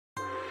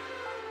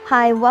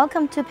Hi,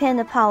 welcome to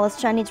Panda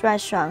Palace Chinese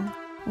Restaurant.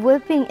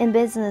 We've been in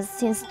business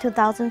since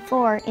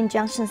 2004 in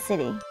Junction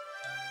City.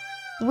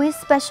 We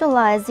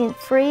specialize in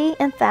free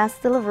and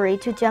fast delivery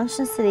to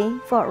Junction City,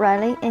 Fort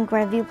Riley, and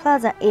Grandview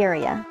Plaza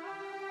area.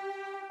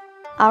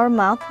 Our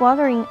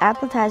mouth-watering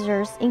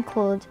appetizers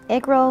include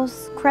egg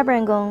rolls, crab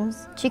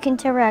rangoons, chicken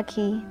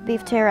teriyaki,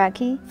 beef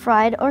teriyaki,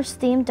 fried or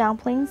steamed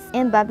dumplings,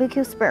 and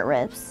barbecue spare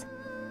ribs.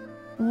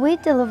 We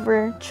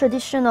deliver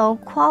traditional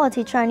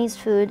quality Chinese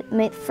food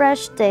made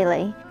fresh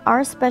daily.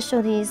 Our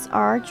specialties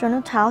are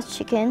Toast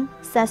chicken,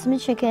 sesame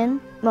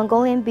chicken,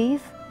 Mongolian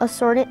beef,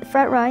 assorted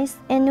fried rice,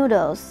 and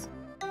noodles.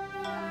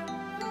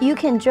 You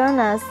can join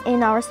us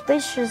in our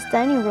spacious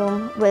dining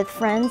room with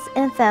friends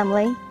and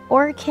family,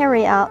 or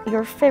carry out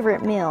your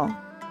favorite meal.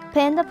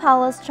 Panda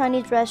Palace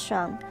Chinese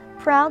Restaurant,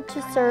 proud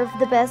to serve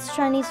the best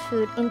Chinese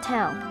food in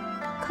town.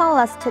 Call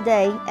us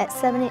today at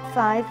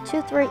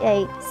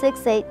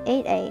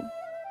 785-238-6888.